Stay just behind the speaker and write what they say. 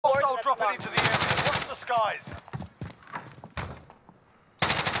dropping into the area. Watch the skies.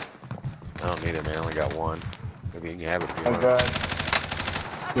 I don't need it, man. I only got one. Maybe you can have it if you I want.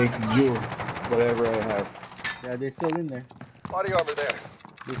 got big Jew, whatever I have. Yeah, they're still in there. Body armor there.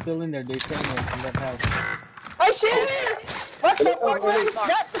 They're still in there. They're still in there in that house. Oh shit! What the fuck was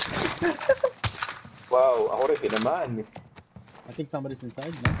that? Wow, ako rin naman. I think somebody's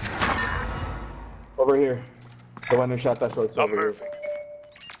inside, man. Over here. The one who shot us was over here.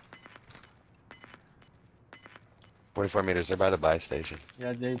 44 meters. They're by the buy station.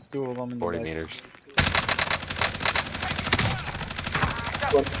 Yeah, there's two of them in the 40 back. meters.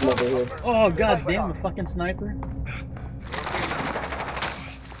 Over here. Oh god damn, a fucking sniper.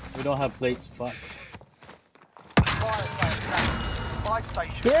 We don't have plates, fuck. Buy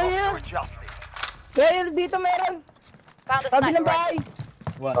station. Yeah. Adjusted. Kaya dito meron. Found a Sabi ng sniper bahay.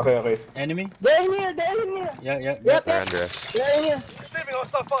 What? Okay. Enemy? They're in here, they're in here. Yeah, yeah, Yep, They're yep. under us. They're in here. Receiving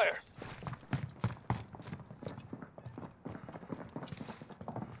hostile fire.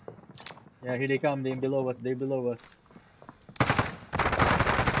 Yeah, here they come. They're below us. They're below us.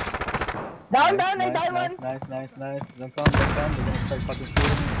 Down, Nice, down, I die nice, one. nice. Don't come. They're gonna start fucking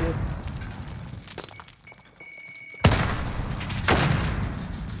shooting and shit.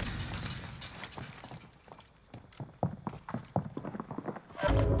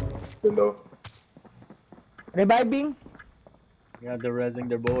 Below. Reviving. Yeah, they're rezzing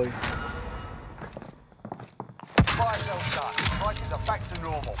their boy. Fire well done. Prices are back to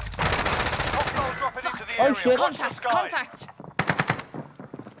normal. Hostiles dropping into the Oh, area. shit. Watch the Contact, skies. contact!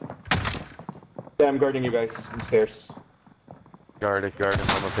 Yeah, I'm guarding you guys on stairs. Guard it. I'm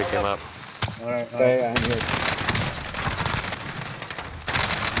gonna pick him up. Alright, Yeah, I'm here.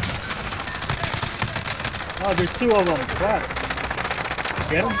 Oh, there's two of them. Fuck.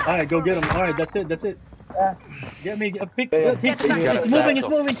 Get him? Alright, go get him. Alright, that's it. Yeah. Get me a pick. Yeah, He's got a moving, it's satchel.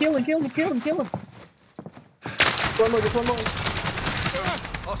 moving. Kill him. Just one more.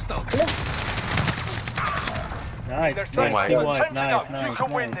 Hostile. Nice. There's Team Nice. wipe. Team wipe. 10 to Nice, go. You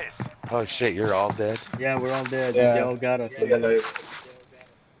can win nice. this. Oh shit, you're all dead. Yeah, we're all dead. Yeah. They all got us. Stay alive.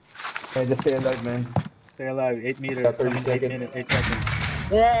 Hey, just stay alive, man. Stay alive. 8 meters. Got 30 I mean, 8 seconds. minutes. 8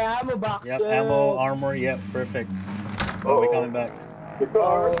 seconds. Yeah, ammo box. Yep, ammo, armor. Yep, perfect. Oh, we coming back. Good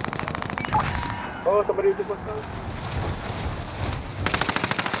car. Oh, somebody just went down.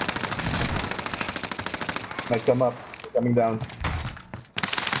 Might come up. Coming down.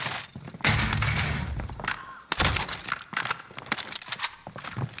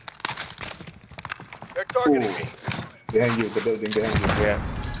 They're targeting me. Behind you, the building behind you. Yeah.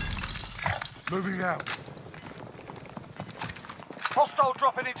 Moving out. Hostile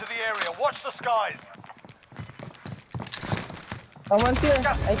dropping into the area. Watch the skies. Someone's here,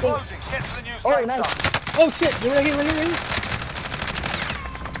 Gas I is think. closing. Get to the new Oh, safe nice. zone. Oh shit! They're right here.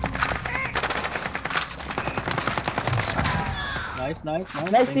 Nice.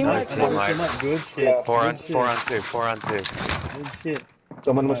 Nice teamwork. Team wipe. Good shit. Yeah, Four on two. Good shit.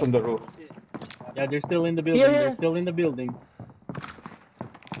 Someone was on the roof. Yeah, they're still in the building. Here. They're still in the building.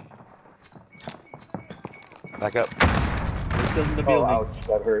 Back up. They're still in the Oh, building. ouch,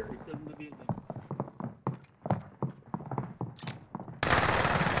 that hurt. They're still in the building.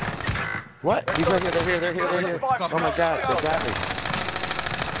 What? They're here. Oh my god, they got me.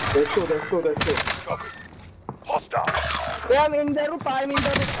 There's two. Hostile. Yeah, I'm in the roof. I'm in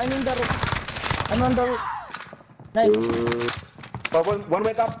the roof. I'm on the roof. Nice. Oh, one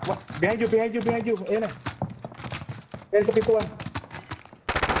went up. Behind you. Ayan na. Ayan sa pintuan.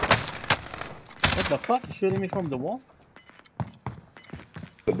 What the fuck? You're shooting me from the wall?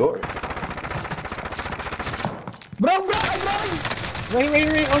 The door. Bro, I'm going.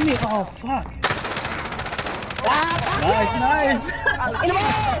 Wait, on me. Oh fuck. Nice.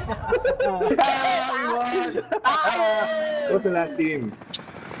 What's the last team?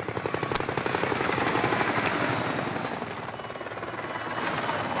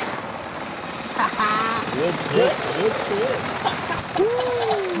 Good shit.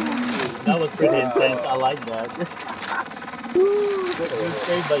 That was pretty intense. I like that. You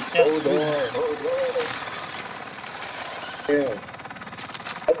saved by Hold on. Yeah.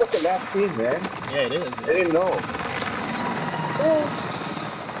 That was the last team, man. Yeah, it is. I didn't know.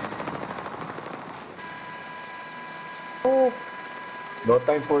 Oh. No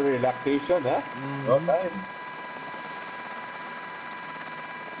time for relaxation, huh? No time.